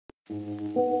Adopt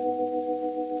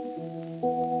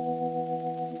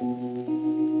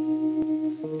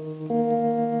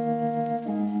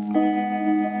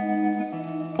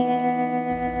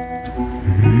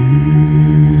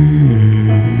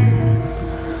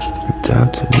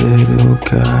a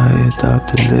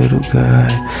little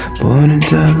guy, born in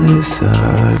Dallas,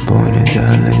 born in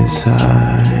Dallas.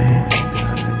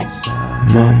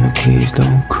 Mama, please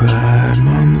don't cry,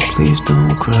 mama, please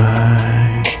don't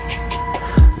cry.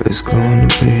 It's gonna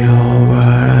be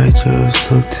alright,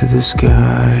 just look to the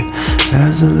sky.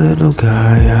 As a little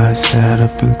guy, I sat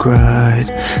up and cried.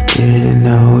 Didn't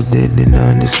know, didn't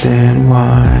understand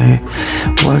why.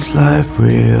 Was life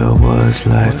real, was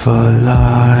life a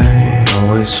lie?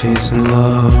 Always chasing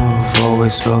love,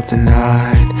 always felt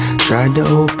denied. Tried to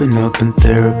open up in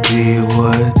therapy,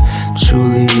 what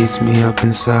truly eats me up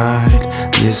inside.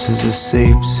 This is a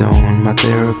safe zone, my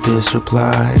therapist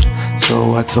replied.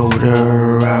 So I told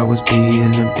her I was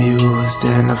being abused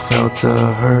and I felt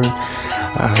a hurt.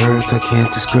 I hurt I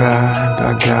can't describe.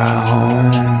 I got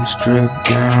home, stripped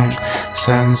down,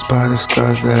 silenced by the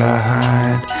scars that I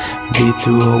hide. Beat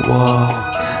through a wall,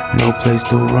 no place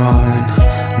to run,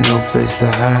 no place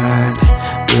to hide.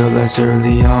 Realized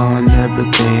early on,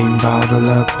 everything bottled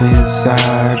up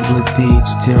inside. With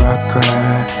each tear I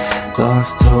cried.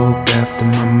 Lost hope after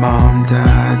my mom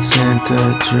died. Sent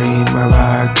a dream where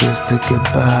I kissed her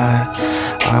goodbye.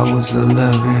 I was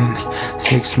 11,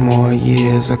 6 more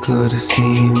years I could have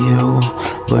seen you,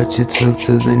 but you took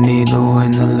to the needle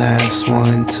and the last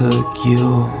one took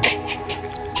you.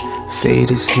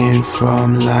 Faded skin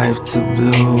from life to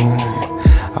blue.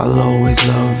 I'll always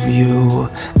love you,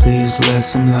 please let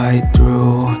some light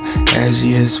through. As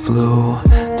years flew,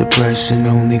 depression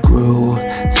only grew.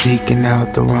 Seeking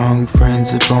out the wrong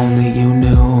friends, if only you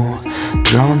knew.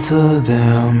 Drawn to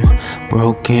them,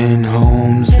 broken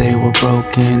homes, they were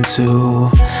broken too.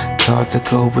 Taught to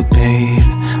cope with pain,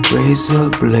 razor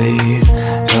blade,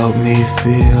 help me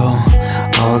feel.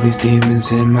 All these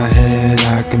demons in my head,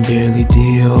 I can barely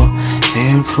deal.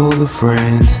 Handful of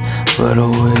friends, but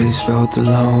always felt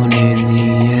alone in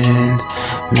the end.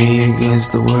 Me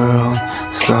against the world,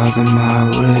 scars on my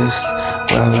wrist.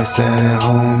 While I sat at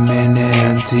home in an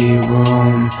empty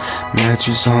room,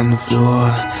 mattress on the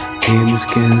floor, demons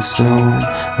consumed.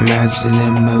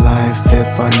 Imagining my life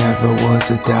if I never was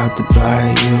adopted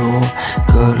by you.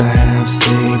 Could I have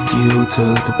saved you,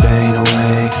 took the pain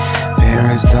away?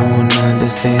 Parents don't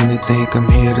understand, they think I'm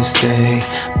here to stay.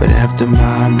 But after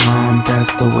my mom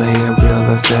passed away, I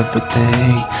realized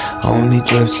everything only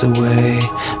drifts away.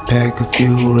 Pack a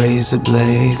few razor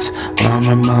blades, mom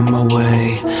and mom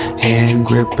away. Hand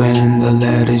gripping the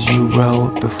letters you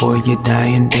wrote before your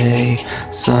dying day.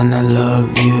 Son, I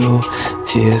love you,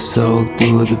 tears soaked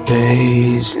through the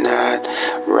page. Not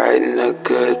writing a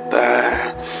goodbye.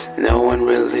 No one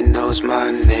really knows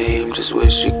my name, just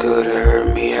wish you could've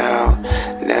heard me out.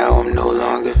 Now I'm no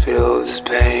longer feel this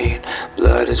pain.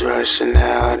 Blood is rushing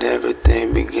out,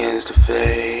 everything begins to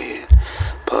fade.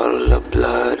 Puddle of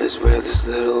blood is where this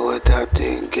little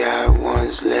adopted guy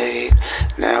once laid.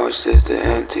 Now it's just an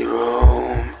empty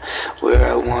room where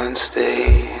I once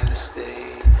stayed.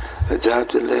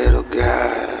 Adopt a little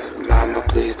guy, mama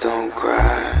please don't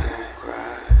cry.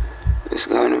 It's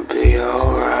gonna be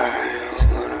alright.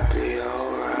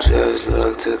 Just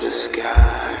look to the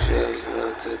sky, just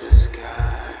look to the sky.